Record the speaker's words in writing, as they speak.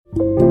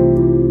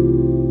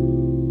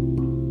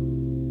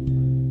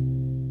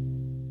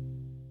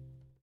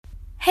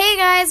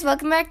guys,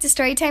 welcome back to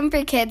Storytime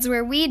for Kids,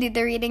 where we do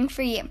the reading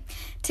for you.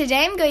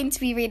 Today I'm going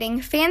to be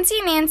reading Fancy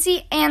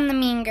Nancy and the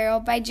Mean Girl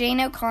by Jane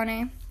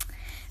O'Connor.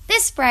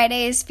 This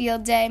Friday is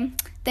field day.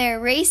 There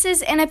are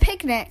races and a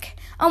picnic.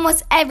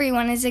 Almost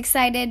everyone is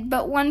excited,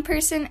 but one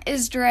person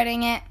is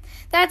dreading it.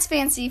 That's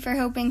Fancy for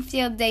hoping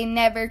field day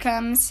never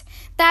comes.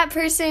 That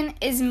person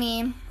is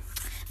me.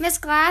 Miss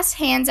Glass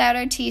hands out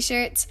our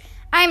t-shirts.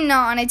 I'm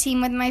not on a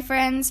team with my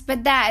friends,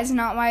 but that is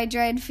not why I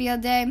dread field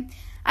day.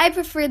 I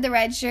prefer the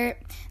red shirt.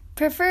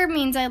 Prefer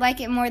means I like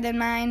it more than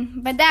mine,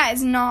 but that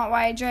is not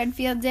why I dread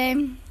field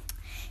day.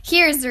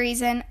 Here's the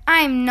reason.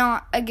 I'm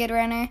not a good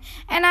runner,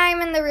 and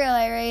I'm in the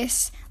relay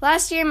race.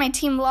 Last year my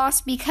team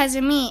lost because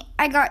of me.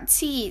 I got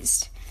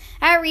teased.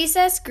 At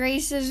recess,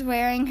 Grace is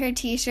wearing her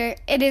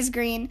t-shirt. It is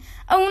green.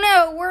 Oh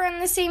no, we're on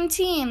the same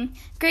team.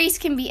 Grace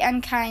can be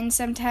unkind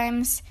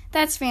sometimes.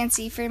 That's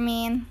Fancy for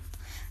me.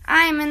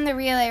 I'm in the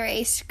relay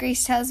race,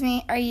 Grace tells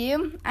me. Are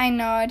you? I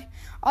nod.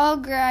 All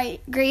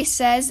Grace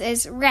says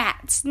is,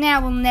 rats,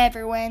 now we'll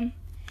never win.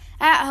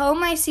 At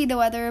home, I see the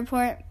weather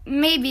report.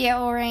 Maybe it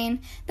will rain.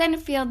 Then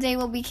field day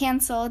will be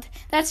canceled.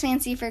 That's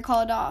Fancy for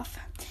called off.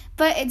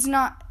 But it's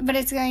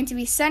going to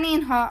be sunny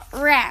and hot.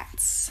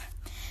 Rats.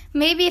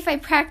 Maybe if I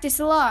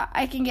practice a lot,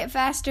 I can get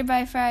faster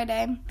by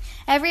Friday.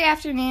 Every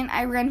afternoon,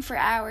 I run for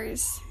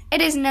hours. It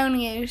is no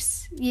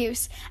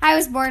use. I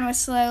was born with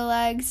slow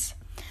legs.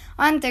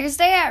 On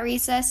Thursday at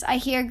recess, I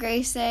hear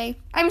Grace say,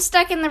 I'm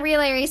stuck in the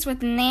relay race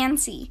with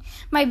Nancy.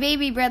 My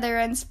baby brother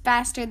runs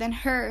faster than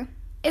her.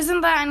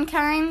 Isn't that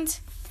unkind?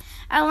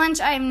 At lunch,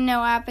 I have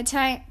no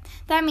appetite.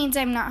 That means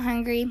I'm not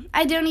hungry.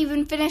 I don't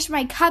even finish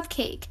my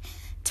cupcake.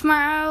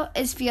 Tomorrow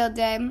is field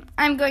day.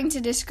 I'm going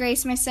to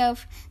disgrace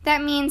myself.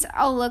 That means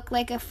I'll look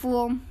like a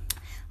fool.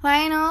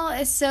 Lionel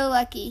is so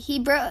lucky. He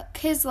broke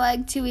his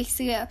leg 2 weeks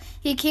ago.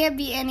 He can't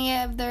be in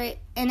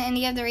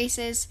any of the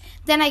races.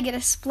 Then I get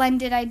a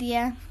splendid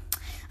idea.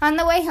 On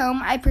the way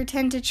home, I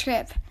pretend to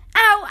trip.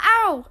 Ow,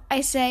 ow,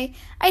 I say.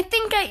 I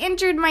think I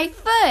injured my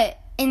foot.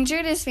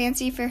 Injured is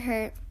Fancy for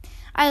hurt.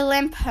 I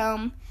limp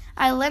home.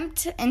 I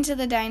limped into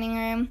the dining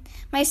room.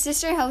 My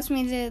sister helps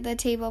me to the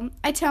table.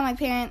 I tell my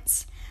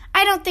parents,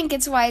 I don't think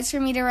it's wise for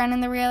me to run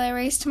in the relay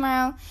race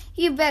tomorrow.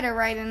 You better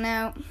write a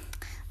note.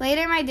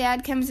 Later, my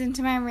dad comes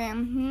into my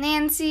room.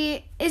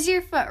 Nancy, is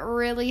your foot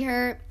really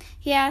hurt?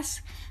 He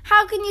asks.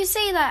 How can you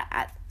say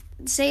that?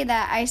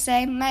 I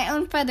say. My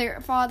own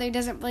father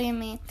doesn't believe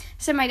me.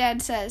 So my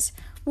dad says,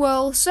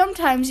 well,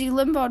 sometimes you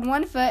limp on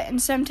one foot and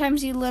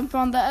sometimes you limp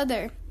on the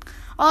other.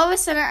 All of a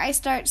sudden, I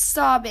start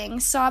sobbing.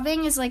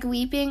 Sobbing is like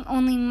weeping,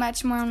 only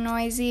much more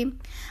noisy.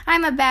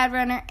 I'm a bad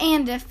runner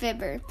and a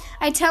fibber.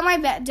 I tell my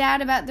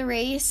dad about the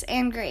race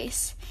and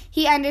Grace.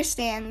 He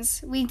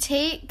understands. We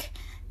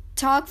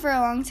talk for a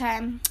long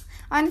time.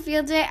 On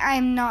field day, I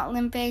am not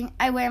limping.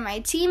 I wear my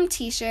team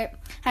t-shirt.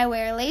 I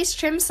wear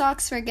lace-trimmed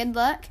socks for good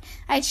luck.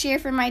 I cheer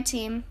for my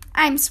team.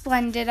 I'm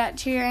splendid at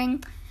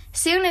cheering.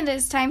 Soon it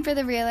is time for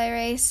the relay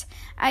race.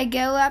 I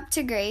go up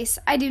to Grace.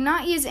 I do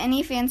not use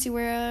any fancy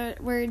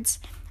words.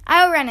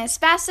 I'll run as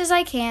fast as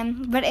I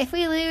can, but if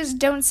we lose,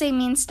 don't say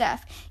mean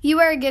stuff.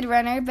 You are a good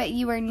runner, but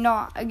you are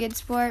not a good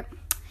sport.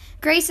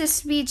 Grace is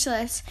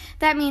speechless.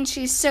 That means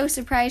she's so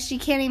surprised she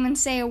can't even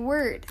say a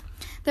word.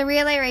 The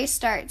relay race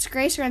starts.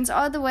 Grace runs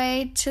all the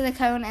way to the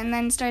cone and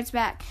then starts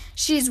back.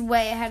 She's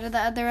way ahead of the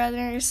other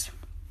runners.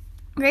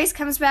 Grace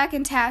comes back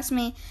and taps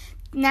me.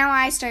 Now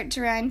I start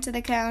to run to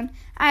the cone.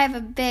 I have a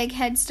big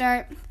head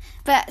start.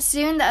 But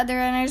soon the other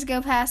runners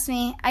go past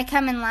me. I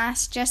come in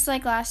last, just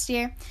like last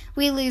year.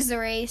 We lose the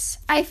race.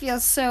 I feel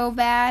so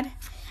bad.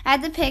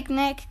 At the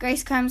picnic,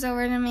 Grace comes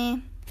over to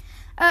me.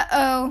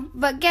 Uh-oh,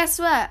 but guess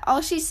what?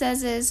 All she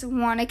says is,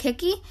 want a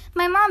cookie?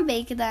 My mom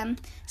baked them.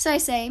 So I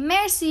say,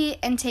 merci,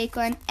 and take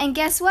one. And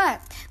guess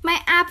what?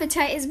 My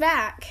appetite is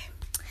back.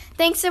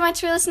 Thanks so much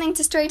for listening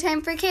to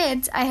Storytime for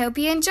Kids. I hope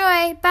you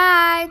enjoy.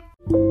 Bye!